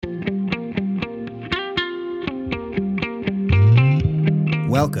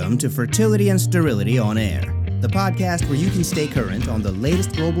Welcome to Fertility and Sterility on Air, the podcast where you can stay current on the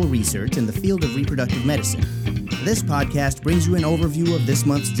latest global research in the field of reproductive medicine. This podcast brings you an overview of this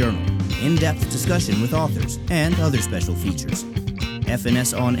month's journal, in-depth discussion with authors, and other special features.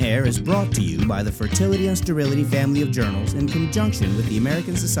 FNS On Air is brought to you by the Fertility and Sterility family of journals in conjunction with the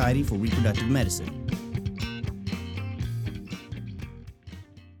American Society for Reproductive Medicine.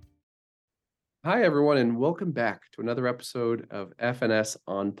 Hi, everyone, and welcome back to another episode of FNS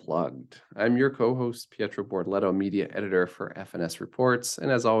Unplugged. I'm your co-host, Pietro Bortoletto, media editor for FNS Reports.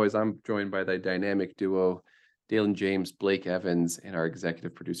 And as always, I'm joined by the dynamic duo, Dalen James, Blake Evans, and our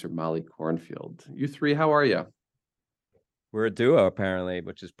executive producer, Molly Cornfield. You three, how are you? We're a duo, apparently,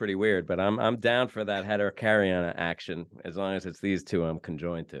 which is pretty weird, but I'm down for that header carry-on action, as long as it's these two I'm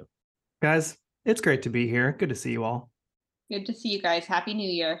conjoined to. Guys, it's great to be here. Good to see you all. Good to see you guys. Happy New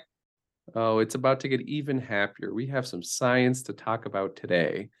Year. Oh, it's about to get even happier. We have some science to talk about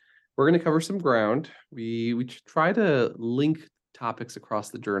today. We're going to cover some ground. We try to link topics across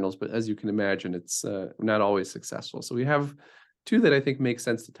the journals, but as you can imagine, it's not always successful. So we have two that I think make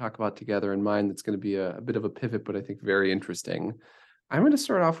sense to talk about together in mind. That's going to be a bit of a pivot, but I think very interesting. I'm going to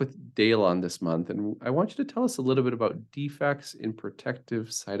start off with Dalen this month, and I want you to tell us a little bit about defects in protective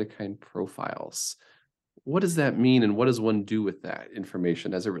cytokine profiles. What does that mean, and what does one do with that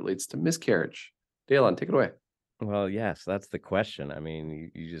information as it relates to miscarriage? Dalen, take it away. Well, yes, that's the question. I mean,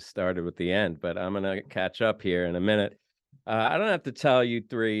 you just started with the end, but I'm going to catch up here in a minute. I don't have to tell you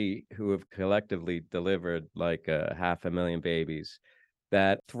three who have collectively delivered like 500,000 babies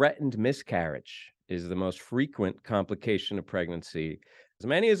that threatened miscarriage is the most frequent complication of pregnancy. As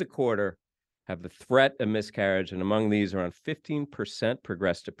many as a quarter have the threat of miscarriage, and among these, around 15%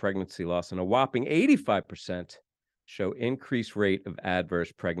 progress to pregnancy loss, and a whopping 85% show increased rate of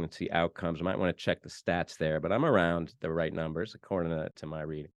adverse pregnancy outcomes. I might want to check the stats there, but I'm around the right numbers according to my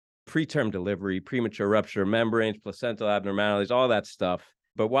reading. Preterm delivery, premature rupture of membranes, placental abnormalities, all that stuff.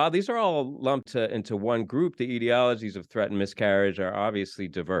 But while these are all lumped into one group, the etiologies of threatened miscarriage are obviously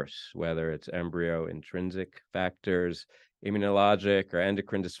diverse, whether it's embryo intrinsic factors, immunologic, or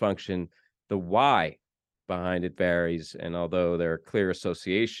endocrine dysfunction. The why behind it varies, and although there are clear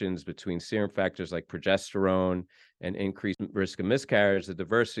associations between serum factors like progesterone and increased risk of miscarriage, the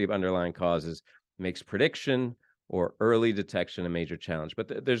diversity of underlying causes makes prediction or early detection a major challenge.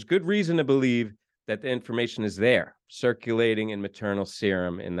 But there's good reason to believe that the information is there, circulating in maternal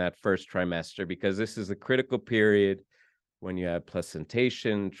serum in that first trimester, because this is a critical period when you have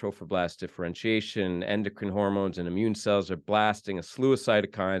placentation, trophoblast differentiation, endocrine hormones and immune cells are blasting a slew of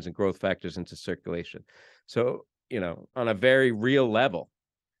cytokines and growth factors into circulation. So, on a very real level,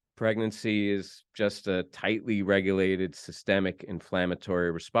 pregnancy is just a tightly regulated systemic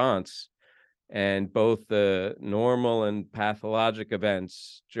inflammatory response. And both the normal and pathologic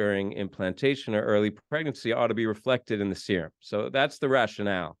events during implantation or early pregnancy ought to be reflected in the serum. So that's the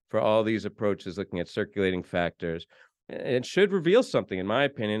rationale for all these approaches looking at circulating factors. It should reveal something, in my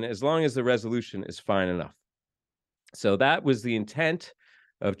opinion, as long as the resolution is fine enough. So that was the intent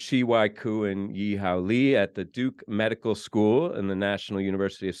of Chi-Wai Koo and Yi-Hao Lee at the Duke Medical School and the National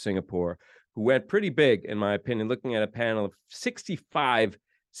University of Singapore, who went pretty big, in my opinion, looking at a panel of 65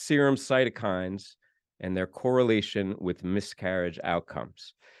 serum cytokines and their correlation with miscarriage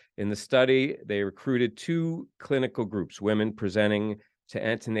outcomes. In the study, they recruited two clinical groups, women presenting to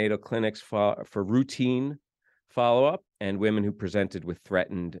antenatal clinics for routine follow-up and women who presented with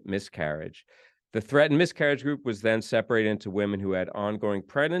threatened miscarriage. The threatened miscarriage group was then separated into women who had ongoing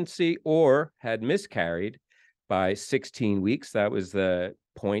pregnancy or had miscarried by 16 weeks. That was the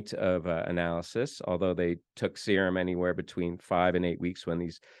point of analysis, although they took serum anywhere between 5 and 8 weeks when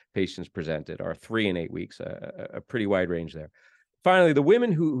these patients presented, or 3 and 8 weeks, a pretty wide range there. Finally, the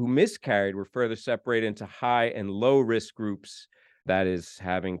women who miscarried were further separated into high and low risk groups, that is,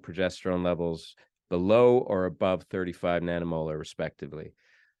 having progesterone levels below or above 35 nanomolar, respectively.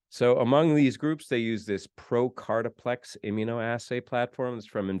 So among these groups, they use this ProCartiplex immunoassay platform. It's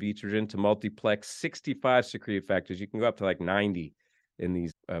from Invitrogen to multiplex 65 secreted factors. You can go up to like 90 in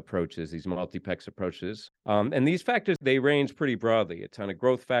these approaches, these multiplex approaches. And these factors, they range pretty broadly. A ton of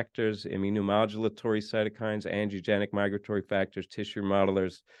growth factors, immunomodulatory cytokines, angiogenic migratory factors, tissue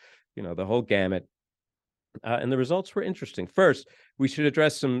modelers, the whole gamut. And the results were interesting. First, we should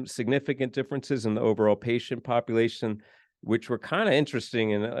address some significant differences in the overall patient population, which were kind of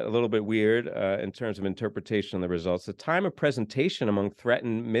interesting and a little bit weird in terms of interpretation of the results. The time of presentation among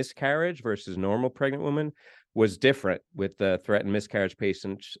threatened miscarriage versus normal pregnant women was different, with the threatened miscarriage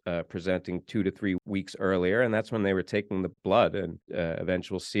patients presenting 2 to 3 weeks earlier, and that's when they were taking the blood and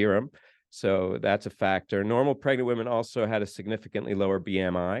eventual serum. So that's a factor. Normal pregnant women also had a significantly lower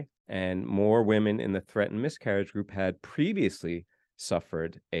BMI, and more women in the threatened miscarriage group had previously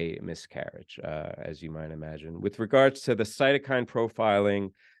suffered a miscarriage, as you might imagine. With regards to the cytokine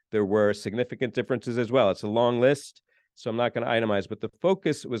profiling, there were significant differences as well. It's a long list, so I'm not going to itemize, but the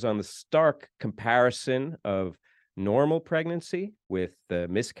focus was on the stark comparison of normal pregnancy with the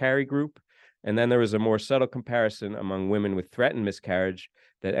miscarry group. And then there was a more subtle comparison among women with threatened miscarriage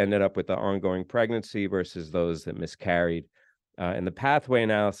that ended up with the ongoing pregnancy versus those that miscarried. And the pathway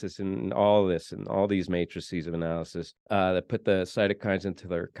analysis and all this and all these matrices of analysis that put the cytokines into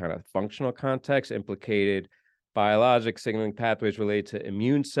their kind of functional context implicated biologic signaling pathways related to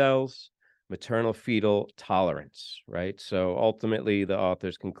immune cells, maternal fetal tolerance, right? So ultimately, the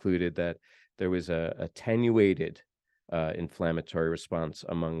authors concluded that there was a attenuated inflammatory response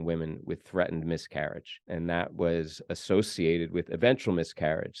among women with threatened miscarriage, and that was associated with eventual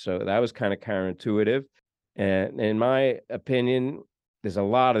miscarriage. So that was kind of counterintuitive. And in my opinion, there's a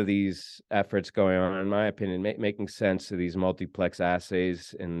lot of these efforts going on, in my opinion, making sense of these multiplex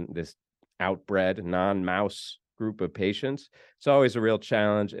assays in this outbred non-mouse group of patients. It's always a real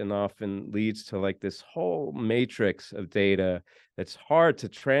challenge and often leads to like this whole matrix of data that's hard to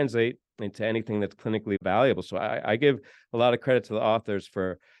translate into anything that's clinically valuable. So I give a lot of credit to the authors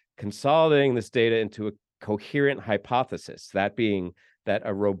for consolidating this data into a coherent hypothesis, that being that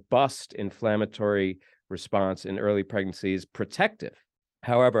a robust inflammatory response in early pregnancy is protective.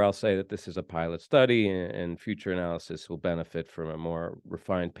 However, I'll say that this is a pilot study and future analysis will benefit from a more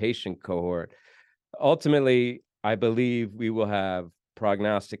refined patient cohort. Ultimately, I believe we will have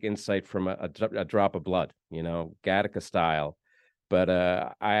prognostic insight from a drop of blood, Gattaca style. But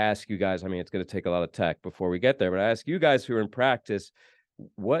I ask you guys, it's going to take a lot of tech before we get there, but I ask you guys who are in practice,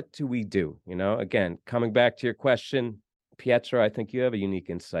 what do we do? Again, coming back to your question, Pietro, I think you have a unique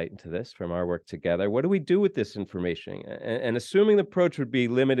insight into this from our work together. What do we do with this information? And assuming the approach would be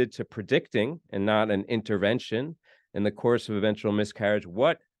limited to predicting and not an intervention in the course of eventual miscarriage,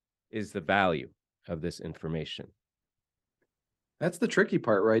 what is the value of this information? That's the tricky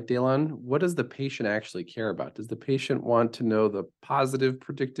part, right, Daylon? What does the patient actually care about? Does the patient want to know the positive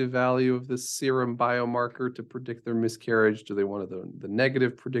predictive value of this serum biomarker to predict their miscarriage? Do they want the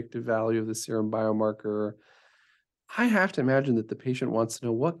negative predictive value of the serum biomarker? I have to imagine that the patient wants to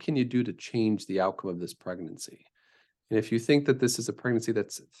know, what can you do to change the outcome of this pregnancy? And if you think that this is a pregnancy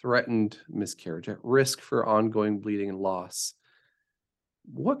that's threatened miscarriage, at risk for ongoing bleeding and loss,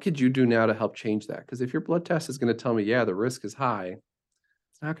 what could you do now to help change that? Because if your blood test is going to tell me, yeah, the risk is high,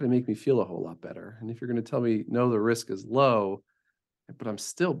 it's not going to make me feel a whole lot better. And if you're going to tell me, no, the risk is low, but I'm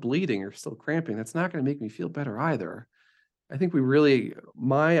still bleeding or still cramping, that's not going to make me feel better either. I think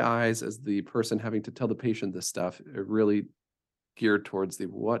my eyes as the person having to tell the patient this stuff are really geared towards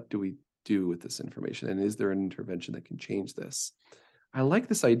what do we do with this information? And is there an intervention that can change this? I like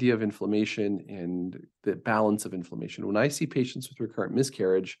this idea of inflammation and the balance of inflammation. When I see patients with recurrent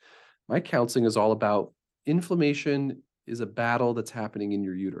miscarriage, my counseling is all about inflammation is a battle that's happening in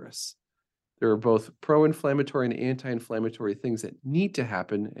your uterus. There are both pro-inflammatory and anti-inflammatory things that need to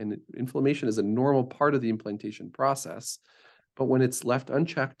happen, and inflammation is a normal part of the implantation process. But when it's left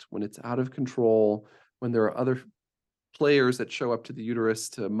unchecked, when it's out of control, when there are other players that show up to the uterus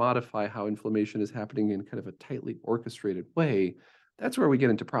to modify how inflammation is happening in kind of a tightly orchestrated way, that's where we get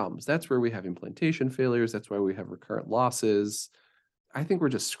into problems. That's where we have implantation failures. That's why we have recurrent losses. I think we're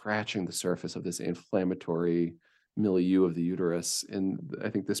just scratching the surface of this inflammatory milieu of the uterus. And I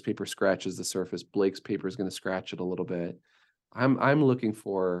think this paper scratches the surface. Blake's paper is going to scratch it a little bit. I'm looking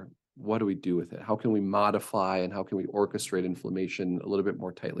for, what do we do with it? How can we modify and how can we orchestrate inflammation a little bit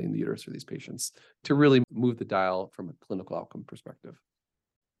more tightly in the uterus for these patients to really move the dial from a clinical outcome perspective?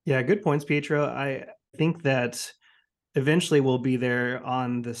 Yeah, good points, Pietro. I think that eventually we'll be there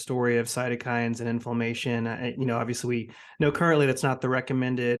on the story of cytokines and inflammation. Obviously we know currently that's not the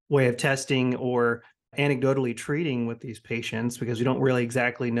recommended way of testing or anecdotally treating with these patients because we don't really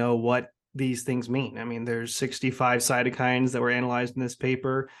exactly know what these things mean. There's 65 cytokines that were analyzed in this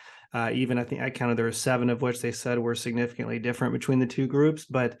paper. Even I think I counted there were 7 of which they said were significantly different between the two groups,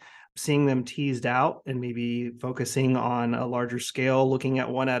 but seeing them teased out and maybe focusing on a larger scale, looking at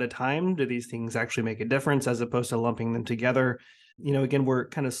one at a time, do these things actually make a difference as opposed to lumping them together? Again, we're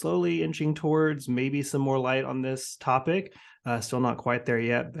kind of slowly inching towards maybe some more light on this topic. Still not quite there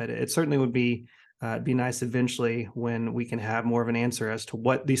yet, but it certainly would be nice eventually when we can have more of an answer as to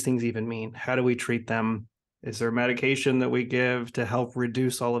what these things even mean. How do we treat them? Is there medication that we give to help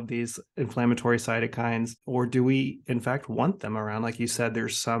reduce all of these inflammatory cytokines? Or do we, in fact, want them around? Like you said,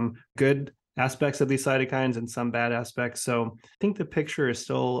 there's some good aspects of these cytokines and some bad aspects. So I think the picture is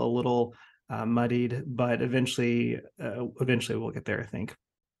still a little muddied, but eventually we'll get there, I think.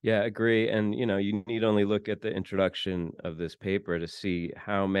 Yeah, agree. And, you need only look at the introduction of this paper to see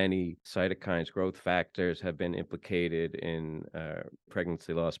how many cytokines, growth factors have been implicated in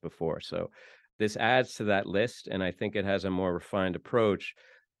pregnancy loss before. So this adds to that list, and I think it has a more refined approach.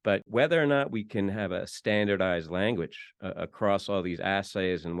 But whether or not we can have a standardized language across all these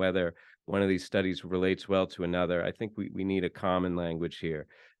assays and whether one of these studies relates well to another, I think we need a common language here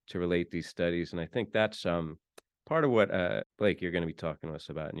to relate these studies. And I think that's part of what, Blake, you're going to be talking to us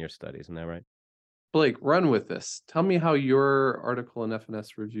about in your studies. Isn't that right? Blake, run with this. Tell me how your article in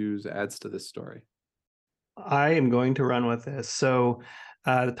FNS Reviews adds to this story. I am going to run with this. So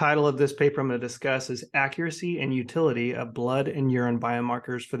the title of this paper I'm going to discuss is Accuracy and Utility of Blood and Urine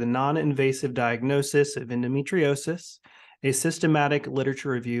Biomarkers for the Non-Invasive Diagnosis of Endometriosis, a Systematic Literature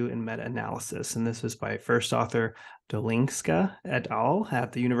Review and Meta-Analysis. And this is by first author Dolinska et al.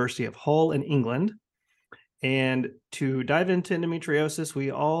 At the University of Hull in England. And to dive into endometriosis, we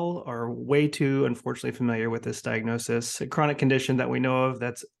all are way too, unfortunately, familiar with this diagnosis, a chronic condition that we know of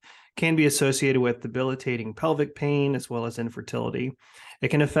that can be associated with debilitating pelvic pain as well as infertility. It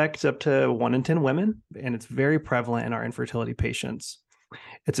can affect up to 1 in 10 women, and it's very prevalent in our infertility patients.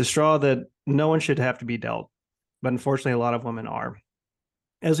 It's a straw that no one should have to be dealt, but unfortunately, a lot of women are.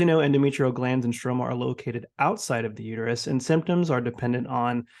 As we know, endometrial glands and stroma are located outside of the uterus, and symptoms are dependent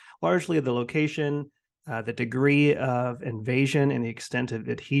on largely the location, the degree of invasion, and the extent of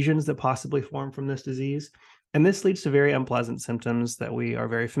adhesions that possibly form from this disease. And this leads to very unpleasant symptoms that we are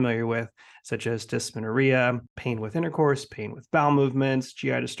very familiar with, such as dysmenorrhea, pain with intercourse, pain with bowel movements,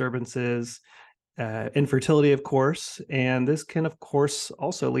 GI disturbances, infertility, of course. And this can, of course,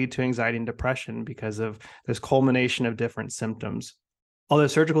 also lead to anxiety and depression because of this culmination of different symptoms. Although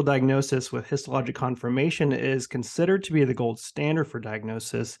surgical diagnosis with histologic confirmation is considered to be the gold standard for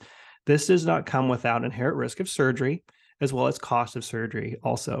diagnosis, this does not come without inherent risk of surgery, as well as cost of surgery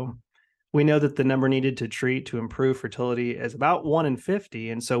also. We know that the number needed to treat to improve fertility is about 1 in 50,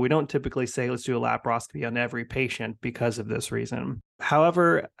 and so we don't typically say let's do a laparoscopy on every patient because of this reason.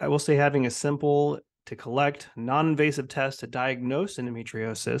 However, I will say having a simple to collect non-invasive test to diagnose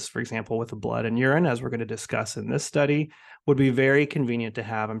endometriosis, for example, with the blood and urine, as we're going to discuss in this study, would be very convenient to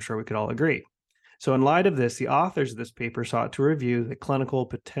have. I'm sure we could all agree. So in light of this, the authors of this paper sought to review the clinical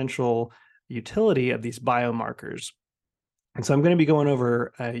potential utility of these biomarkers. And so I'm going to be going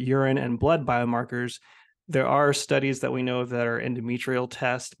over urine and blood biomarkers. There are studies that we know of that are endometrial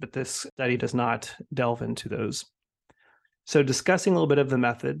tests, but this study does not delve into those. So discussing a little bit of the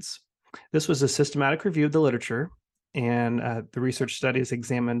methods, this was a systematic review of the literature, and the research studies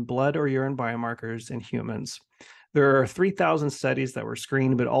examined blood or urine biomarkers in humans. There are 3,000 studies that were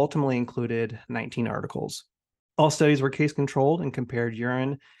screened, but ultimately included 19 articles. All studies were case controlled and compared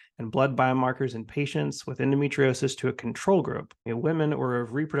urine and blood biomarkers in patients with endometriosis to a control group. Women were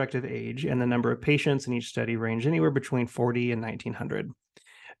of reproductive age, and the number of patients in each study ranged anywhere between 40 and 1,900.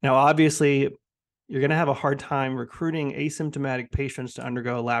 Now, obviously, you're going to have a hard time recruiting asymptomatic patients to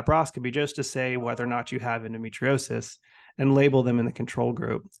undergo a laparoscopy just to say whether or not you have endometriosis and label them in the control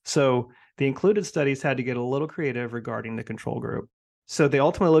group. So the included studies had to get a little creative regarding the control group. So they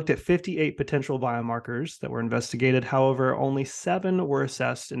ultimately looked at 58 potential biomarkers that were investigated. However, only 7 were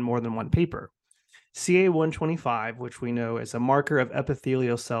assessed in more than one paper. CA125, which we know is a marker of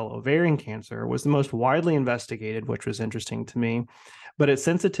epithelial cell ovarian cancer, was the most widely investigated, which was interesting to me, but its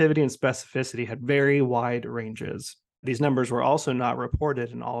sensitivity and specificity had very wide ranges. These numbers were also not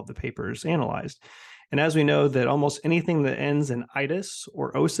reported in all of the papers analyzed. And as we know that almost anything that ends in itis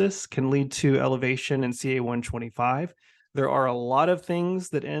or osis can lead to elevation in CA125, there are a lot of things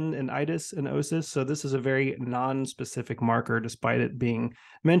that end in itis and osis, so this is a very non-specific marker despite it being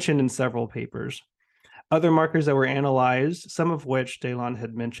mentioned in several papers. Other markers that were analyzed, some of which Daylon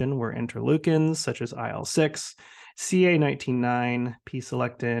had mentioned, were interleukins such as IL-6, CA19-9,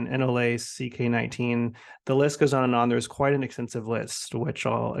 P-selectin, enolase, CK19. The list goes on and on. There's quite an extensive list, which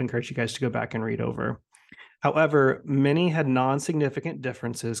I'll encourage you guys to go back and read over. However, many had non-significant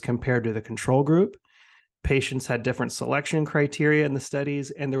differences compared to the control group. Patients had different selection criteria in the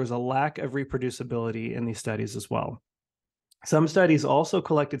studies, and there was a lack of reproducibility in these studies as well. Some studies also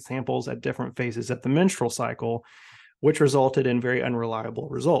collected samples at different phases of the menstrual cycle, which resulted in very unreliable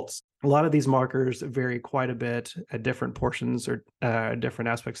results. A lot of these markers vary quite a bit at different portions or different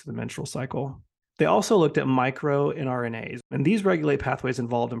aspects of the menstrual cycle. They also looked at microRNAs, and these regulate pathways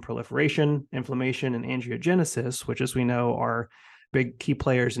involved in proliferation, inflammation, and angiogenesis, which, as we know, are big key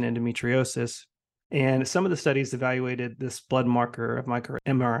players in endometriosis. And some of the studies evaluated this blood marker of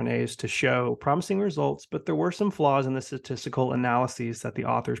microRNAs to show promising results, but there were some flaws in the statistical analyses that the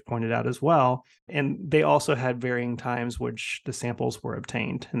authors pointed out as well. And they also had varying times which the samples were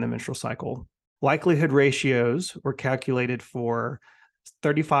obtained in the menstrual cycle. Likelihood ratios were calculated for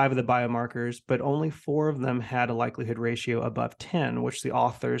 35 of the biomarkers, but only 4 of them had a likelihood ratio above 10, which the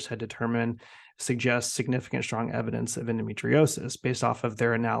authors had determined suggests significant strong evidence of endometriosis based off of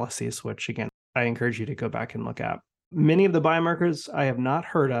their analyses, which again, I encourage you to go back and look at. Many of the biomarkers I have not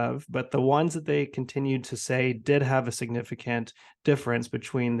heard of, but the ones that they continued to say did have a significant difference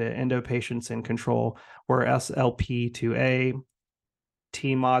between the endo patients and control were SLP2A,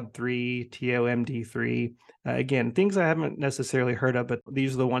 TMOD3, TOMD3. Again, things I haven't necessarily heard of, but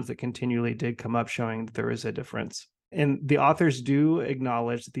these are the ones that continually did come up showing that there is a difference. And the authors do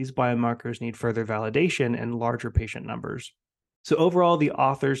acknowledge that these biomarkers need further validation in larger patient numbers. So overall, the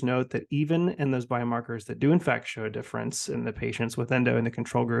authors note that even in those biomarkers that do in fact show a difference in the patients with endo in the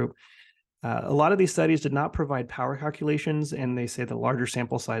control group, a lot of these studies did not provide power calculations, and they say that larger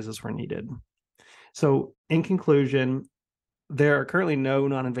sample sizes were needed. So in conclusion, there are currently no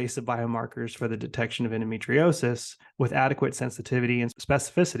non-invasive biomarkers for the detection of endometriosis with adequate sensitivity and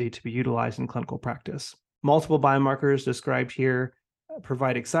specificity to be utilized in clinical practice. Multiple biomarkers described here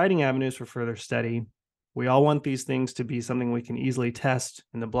provide exciting avenues for further study. We all want these things to be something we can easily test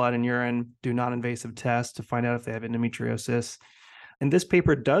in the blood and urine, do non-invasive tests to find out if they have endometriosis. And this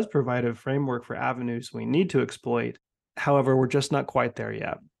paper does provide a framework for avenues we need to exploit. However, we're just not quite there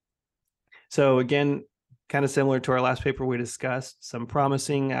yet. So again, kind of similar to our last paper we discussed, some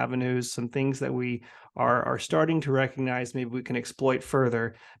promising avenues, some things that we are starting to recognize maybe we can exploit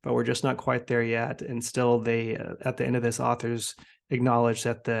further, but we're just not quite there yet. And still they, at the end of this, authors acknowledge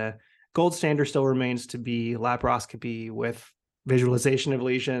that the gold standard still remains to be laparoscopy with visualization of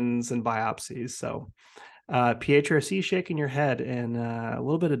lesions and biopsies. So Pietro, I see you shaking your head and a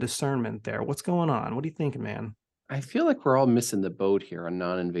little bit of discernment there. What's going on? What are you thinking, man? I feel like we're all missing the boat here on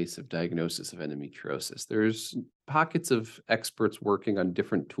non-invasive diagnosis of endometriosis. There's pockets of experts working on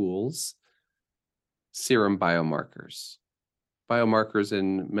different tools, serum biomarkers, biomarkers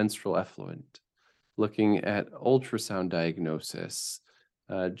in menstrual effluent, looking at ultrasound diagnosis,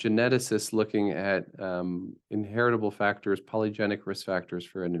 geneticists looking at inheritable factors, polygenic risk factors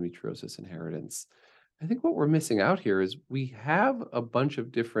for endometriosis inheritance. I think what we're missing out here is we have a bunch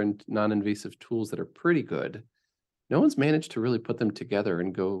of different non-invasive tools that are pretty good. No one's managed to really put them together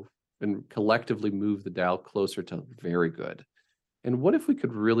and go and collectively move the dial closer to very good. And what if we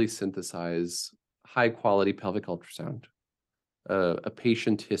could really synthesize high quality pelvic ultrasound, a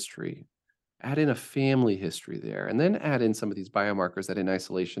patient history, add in a family history there, and then add in some of these biomarkers that in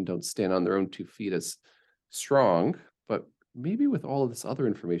isolation don't stand on their own 2 feet as strong, but maybe with all of this other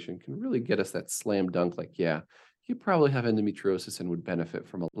information can really get us that slam dunk, like, yeah, you probably have endometriosis and would benefit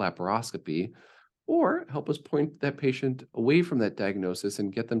from a laparoscopy, or help us point that patient away from that diagnosis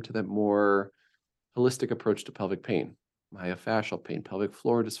and get them to that more holistic approach to pelvic pain, myofascial pain, pelvic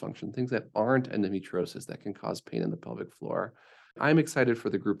floor dysfunction, things that aren't endometriosis that can cause pain in the pelvic floor. I'm excited for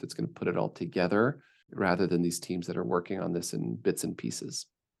the group that's going to put it all together rather than these teams that are working on this in bits and pieces.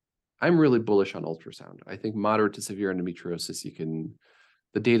 I'm really bullish on ultrasound. I think moderate to severe endometriosis,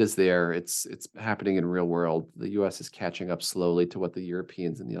 the data's there. It's happening in real world. The US is catching up slowly to what the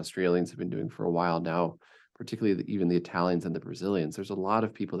Europeans and the Australians have been doing for a while now, particularly even the Italians and the Brazilians. There's a lot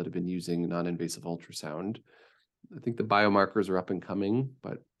of people that have been using non-invasive ultrasound. I think the biomarkers are up and coming,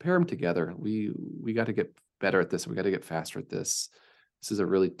 but pair them together. We got to get better at this. We got to get faster at this. This is a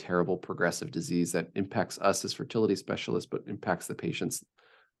really terrible progressive disease that impacts us as fertility specialists, but impacts the patient's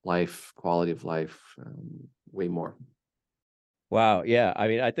life, quality of life, way more. Wow. Yeah. I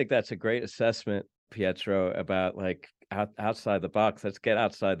mean, I think that's a great assessment, Pietro, about like outside the box. Let's get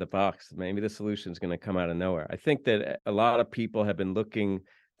outside the box. Maybe the solution is going to come out of nowhere. I think that a lot of people have been looking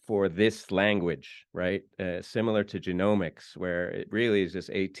for this language, right? Similar to genomics, where it really is just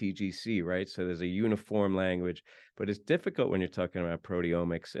ATGC, right? So there's a uniform language, but it's difficult when you're talking about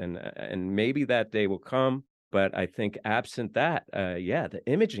proteomics, and maybe that day will come. But I think absent that, the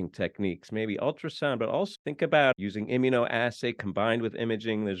imaging techniques, maybe ultrasound, but also think about using immunoassay combined with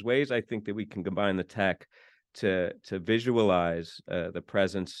imaging. There's ways I think that we can combine the tech to visualize the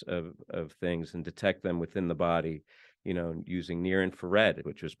presence of things and detect them within the body, using near infrared,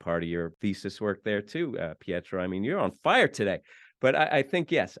 which was part of your thesis work there too, Pietro. I mean, you're on fire today. But I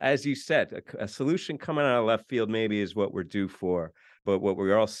think, yes, as you said, a solution coming out of left field maybe is what we're due for. But what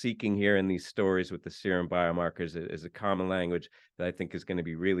we're all seeking here in these stories with the serum biomarkers is a common language that I think is going to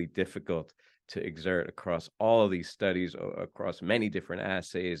be really difficult to exert across all of these studies, across many different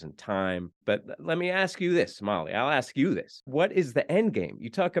assays and time. But let me ask you this, Molly. I'll ask you this. What is the end game? You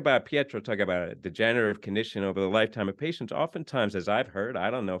talk about, Pietro, talk about a degenerative condition over the lifetime of patients. Oftentimes, as I've heard, I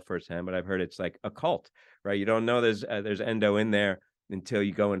don't know firsthand, but I've heard it's like a cult, right? You don't know there's endo in there until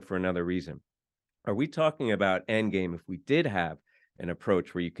you go in for another reason. Are we talking about end game if we did have an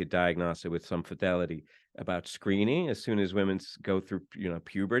approach where you could diagnose it with some fidelity, about screening as soon as women go through,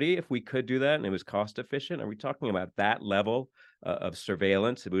 puberty, if we could do that and it was cost efficient? Are we talking about that level of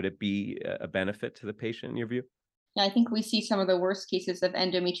surveillance? Would it be a benefit to the patient in your view? Yeah, I think we see some of the worst cases of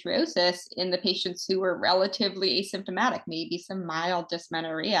endometriosis in the patients who were relatively asymptomatic, maybe some mild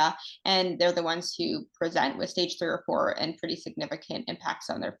dysmenorrhea, and they're the ones who present with stage 3 or 4 and pretty significant impacts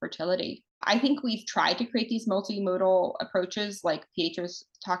on their fertility. I think we've tried to create these multimodal approaches like Pietro's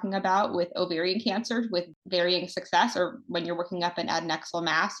talking about with ovarian cancer with varying success, or when you're working up an adnexal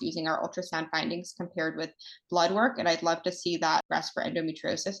mass using our ultrasound findings compared with blood work. And I'd love to see that progress for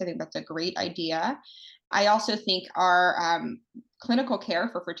endometriosis. I think that's a great idea. I also think our clinical care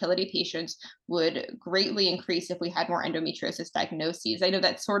for fertility patients would greatly increase if we had more endometriosis diagnoses. I know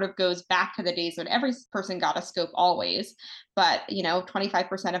that sort of goes back to the days when every person got a scope always, but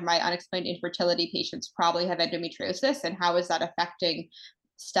 25% of my unexplained infertility patients probably have endometriosis. And how is that affecting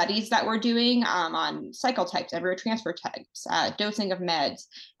studies that we're doing on cycle types, embryo transfer types, dosing of meds?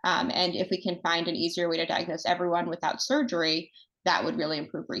 And if we can find an easier way to diagnose everyone without surgery, that would really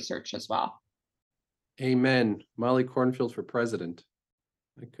improve research as well. Amen. Molly Cornfield for president.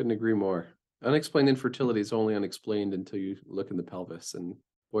 I couldn't agree more. Unexplained infertility is only unexplained until you look in the pelvis. And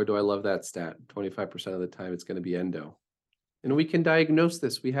boy, do I love that stat. 25% of the time it's going to be endo. And we can diagnose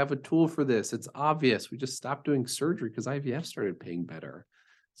this. We have a tool for this. It's obvious. We just stopped doing surgery because IVF started paying better.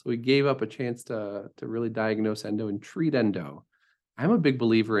 So we gave up a chance to really diagnose endo and treat endo. I'm a big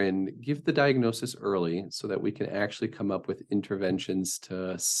believer in give the diagnosis early so that we can actually come up with interventions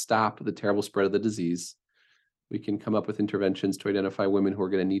to stop the terrible spread of the disease. We can come up with interventions to identify women who are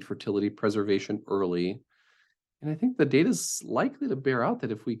going to need fertility preservation early. And I think the data is likely to bear out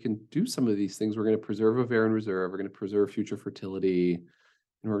that if we can do some of these things, we're going to preserve ovarian reserve, we're going to preserve future fertility,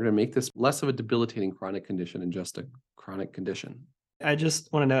 and we're going to make this less of a debilitating chronic condition and just a chronic condition. I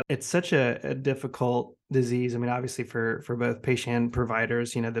just want to note it's such a difficult disease. I mean, obviously for both patient and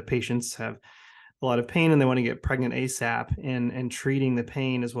providers, the patients have a lot of pain and they want to get pregnant ASAP, and treating the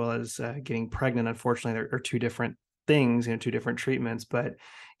pain as well as getting pregnant, unfortunately, are two different things, two different treatments. But,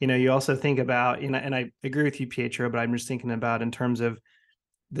 you also think about, and I agree with you, Pietro, but I'm just thinking about in terms of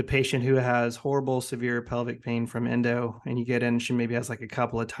the patient who has horrible, severe pelvic pain from endo, and you get in, she maybe has like a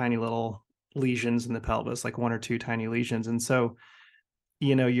couple of tiny little lesions in the pelvis, like 1 or 2 tiny lesions. And so,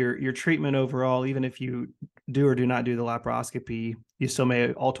 your treatment overall, even if you do or do not do the laparoscopy, you still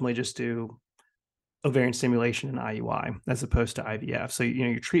may ultimately just do ovarian stimulation and IUI as opposed to IVF. So,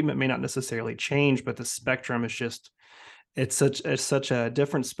 your treatment may not necessarily change, but the spectrum is just, it's such a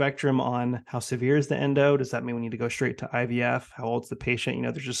different spectrum on how severe is the endo. Does that mean we need to go straight to IVF? How old's the patient?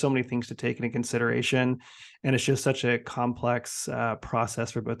 There's just so many things to take into consideration. And it's just such a complex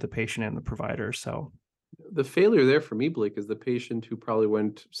process for both the patient and the provider. So the failure there for me, Blake, is the patient who probably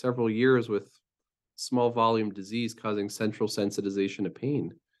went several years with small volume disease causing central sensitization of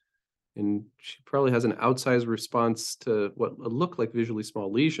pain. And she probably has an outsized response to what look like visually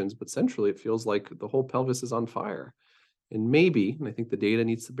small lesions, but centrally it feels like the whole pelvis is on fire. And maybe, and I think the data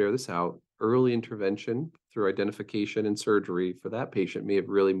needs to bear this out, early intervention through identification and surgery for that patient may have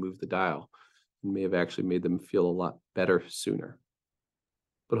really moved the dial and may have actually made them feel a lot better sooner,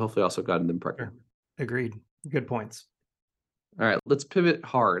 but hopefully also gotten them pregnant. Sure. Agreed. Good points. All right, let's pivot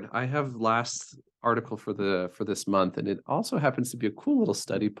hard. I have last article for this month, and it also happens to be a cool little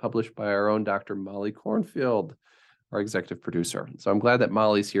study published by our own Dr. Molly Cornfield, our executive producer. So I'm glad that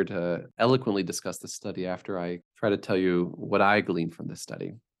Molly's here to eloquently discuss this study after I try to tell you what I gleaned from this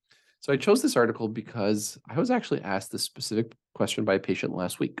study. So I chose this article because I was actually asked this specific question by a patient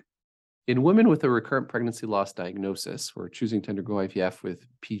last week. In women with a recurrent pregnancy loss diagnosis who are choosing to undergo IVF with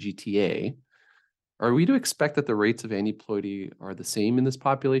PGTA, are we to expect that the rates of aneuploidy are the same in this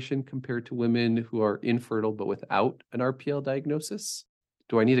population compared to women who are infertile but without an RPL diagnosis?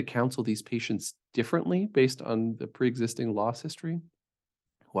 Do I need to counsel these patients differently based on the pre-existing loss history?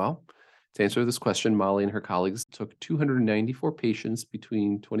 Well, to answer this question, Molly and her colleagues took 294 patients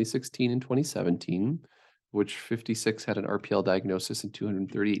between 2016 and 2017, which 56 had an RPL diagnosis and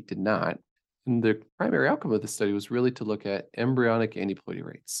 238 did not. And the primary outcome of the study was really to look at embryonic aneuploidy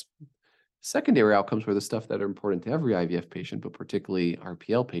rates. Secondary outcomes were the stuff that are important to every IVF patient, but particularly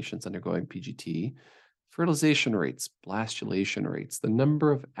RPL patients undergoing PGT. Fertilization rates, blastulation rates, the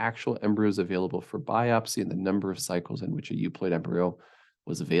number of actual embryos available for biopsy, and the number of cycles in which a euploid embryo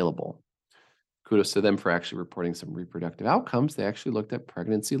was available. Kudos to them for actually reporting some reproductive outcomes. They actually looked at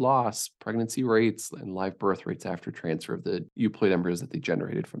pregnancy loss, pregnancy rates, and live birth rates after transfer of the euploid embryos that they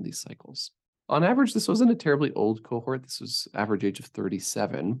generated from these cycles. On average, this wasn't a terribly old cohort. This was average age of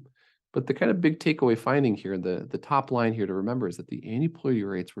 37. But the kind of big takeaway finding here, the top line here to remember, is that the aneuploidy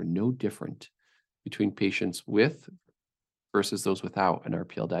rates were no different between patients with versus those without an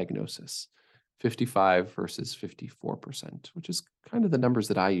RPL diagnosis. 55 versus 54%, which is kind of the numbers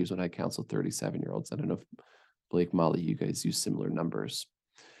that I use when I counsel 37-year-olds. I don't know if Blake, Molly, you guys use similar numbers.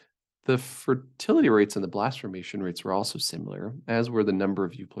 The fertility rates and the blast formation rates were also similar, as were the number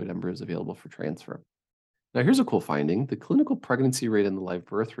of euploid embryos available for transfer. Now, here's a cool finding. The clinical pregnancy rate and the live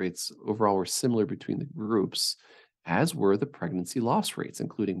birth rates overall were similar between the groups, as were the pregnancy loss rates,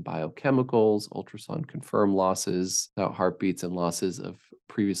 including biochemicals, ultrasound confirmed losses without heartbeats, and losses of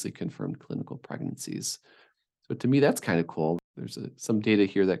previously confirmed clinical pregnancies. So to me, that's kind of cool. There's some data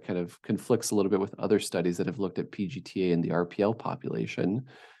here that kind of conflicts a little bit with other studies that have looked at PGTA in the RPL population,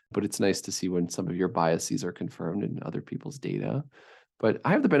 but it's nice to see when some of your biases are confirmed in other people's data. But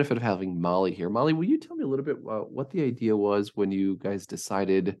I have the benefit of having Molly here. Molly, will you tell me a little bit about what the idea was when you guys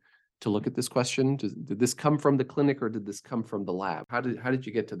decided to look at this question? Did this come from the clinic or did this come from the lab? How did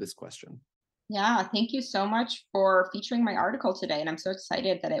you get to this question? Yeah, thank you so much for featuring my article today. And I'm so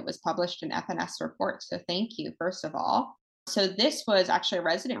excited that it was published in FNS Report. So thank you, first of all. So this was actually a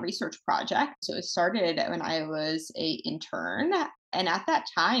resident research project. So it started when I was an intern. And at that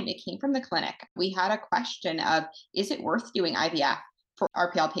time, it came from the clinic. We had a question of, is it worth doing IVF for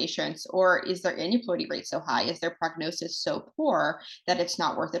RPL patients, or is their aneuploidy rate so high? Is their prognosis so poor that it's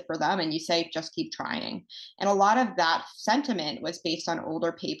not worth it for them? And you say, just keep trying. And a lot of that sentiment was based on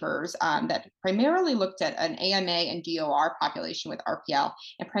older papers that primarily looked at an AMA and DOR population with RPL,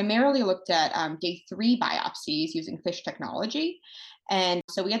 and primarily looked at day 3 biopsies using FISH technology. And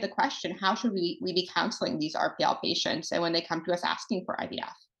so we had the question, how should we be counseling these RPL patients and when they come to us asking for IVF?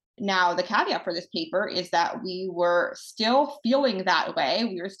 Now, the caveat for this paper is that we were still feeling that way.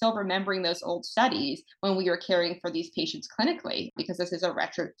 We were still remembering those old studies when we were caring for these patients clinically, because this is a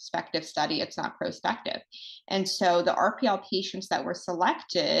retrospective study, it's not prospective. And so the RPL patients that were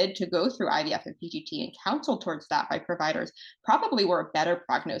selected to go through IVF and PGT and counseled towards that by providers probably were a better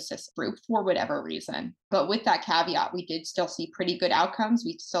prognosis group for whatever reason. But with that caveat, we did still see pretty good outcomes.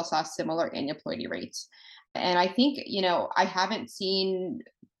 We still saw similar aneuploidy rates. And I think, I haven't seen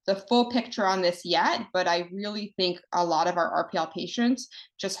the full picture on this yet, but I really think a lot of our RPL patients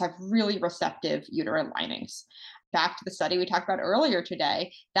just have really receptive uterine linings. Back to the study we talked about earlier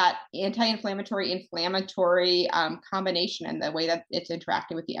today, that anti-inflammatory combination and the way that it's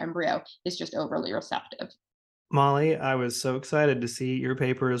interacting with the embryo is just overly receptive. Molly, I was so excited to see your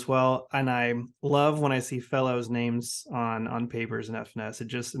paper as well. And I love when I see fellows' names on papers in FNS.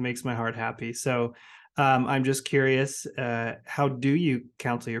 It makes my heart happy. So I'm just curious, how do you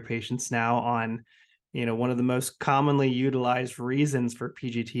counsel your patients now on, one of the most commonly utilized reasons for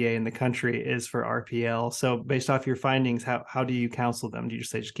PGTA in the country is for RPL. So based off your findings, how do you counsel them? Do you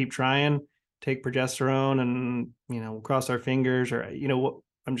just say, just keep trying, take progesterone and, we'll cross our fingers, or,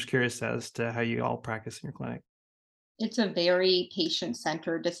 I'm just curious as to how you all practice in your clinic. It's a very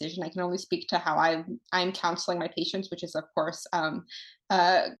patient-centered decision. I can only speak to how I'm counseling my patients, which is, of course,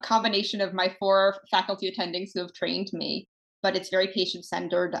 a combination of my 4 faculty attendings who have trained me. But it's very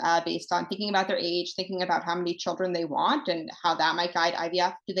patient-centered, based on thinking about their age, thinking about how many children they want and how that might guide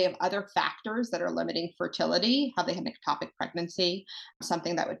IVF. Do they have other factors that are limiting fertility? Have they had an ectopic pregnancy?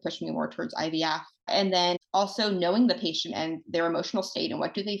 Something that would push me more towards IVF. And then also knowing the patient and their emotional state and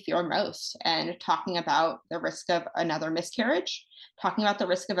what do they fear most, and talking about the risk of another miscarriage, talking about the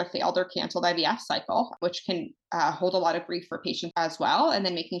risk of a failed or canceled IVF cycle, which can hold a lot of grief for patients as well. And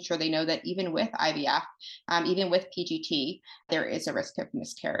then making sure they know that even with IVF, even with PGT, there is a risk of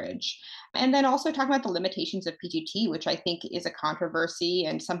miscarriage. And then also talking about the limitations of PGT, which I think is a controversy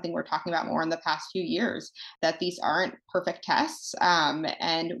and something we're talking about more in the past few years, that these aren't perfect tests,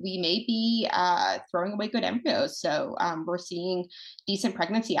 and we may be throwing away good embryos. So we're seeing decent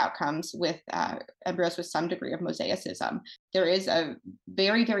pregnancy outcomes with embryos with some degree of mosaicism. There is a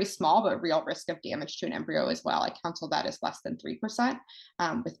very, very small but real risk of damage to an embryo as well. I counsel that as less than 3%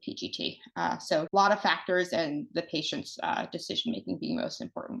 with PGT. So a lot of factors, and the patient's decision-making being most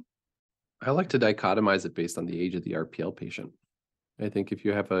important. I like to dichotomize it based on the age of the RPL patient. I think if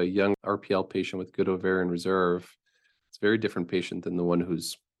you have a young RPL patient with good ovarian reserve, it's a very different patient than the one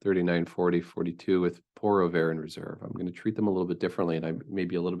who's 39, 40, 42 with poor ovarian reserve. I'm going to treat them a little bit differently, and I may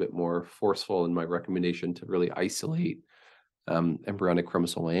be a little bit more forceful in my recommendation to really isolate embryonic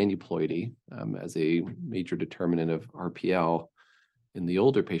chromosomal aneuploidy as a major determinant of RPL in the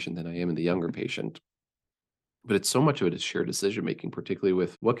older patient than I am in the younger patient. But it's so much of it is shared decision making, particularly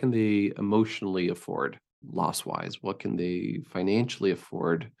with what can they emotionally afford loss-wise, what can they financially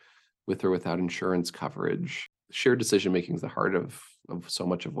afford with or without insurance coverage. Shared decision making is the heart of so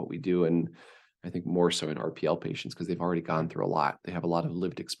much of what we do, and I think more so in RPL patients because they've already gone through a lot. They have a lot of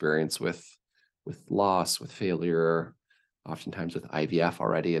lived experience with loss, with failure, oftentimes with IVF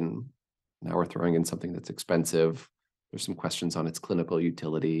already, and now we're throwing in something that's expensive. There's some questions on its clinical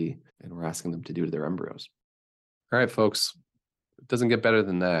utility, and we're asking them to do to their embryos. All right, folks, it doesn't get better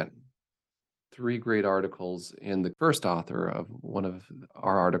than that. 3 great articles, and the first author of one of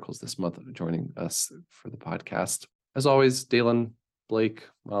our articles this month joining us for the podcast. As always, Dalen, Blake,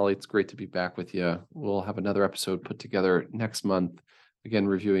 Molly, it's great to be back with you. We'll have another episode put together next month, again,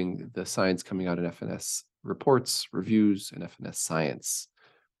 reviewing the science coming out in FNS reports, reviews, and FNS science.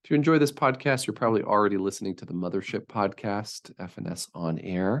 If you enjoy this podcast, you're probably already listening to the Mothership podcast, FNS On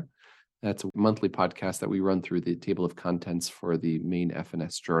Air. That's a monthly podcast that we run through the table of contents for the main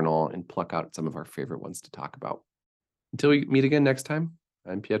FNS journal and pluck out some of our favorite ones to talk about. Until we meet again next time,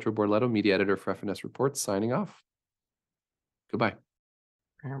 I'm Pietro Borletto, media editor for FNS Reports, signing off. Goodbye.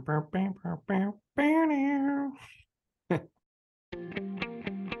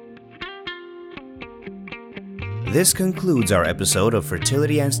 This concludes our episode of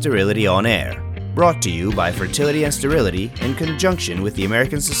Fertility and Sterility on Air, brought to you by Fertility and Sterility in conjunction with the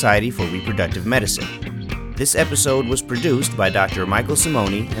American Society for Reproductive Medicine. This episode was produced by Dr. Michael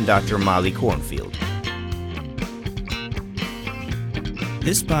Simoni and Dr. Molly Cornfield.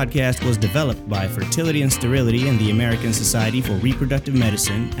 This podcast was developed by Fertility and Sterility and the American Society for Reproductive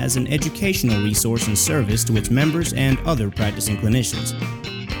Medicine as an educational resource and service to its members and other practicing clinicians.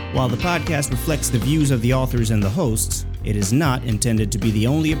 While the podcast reflects the views of the authors and the hosts, it is not intended to be the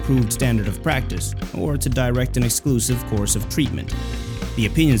only approved standard of practice or to direct an exclusive course of treatment. The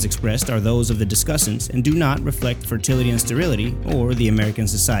opinions expressed are those of the discussants and do not reflect Fertility and Sterility or the American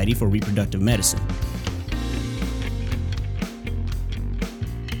Society for Reproductive Medicine.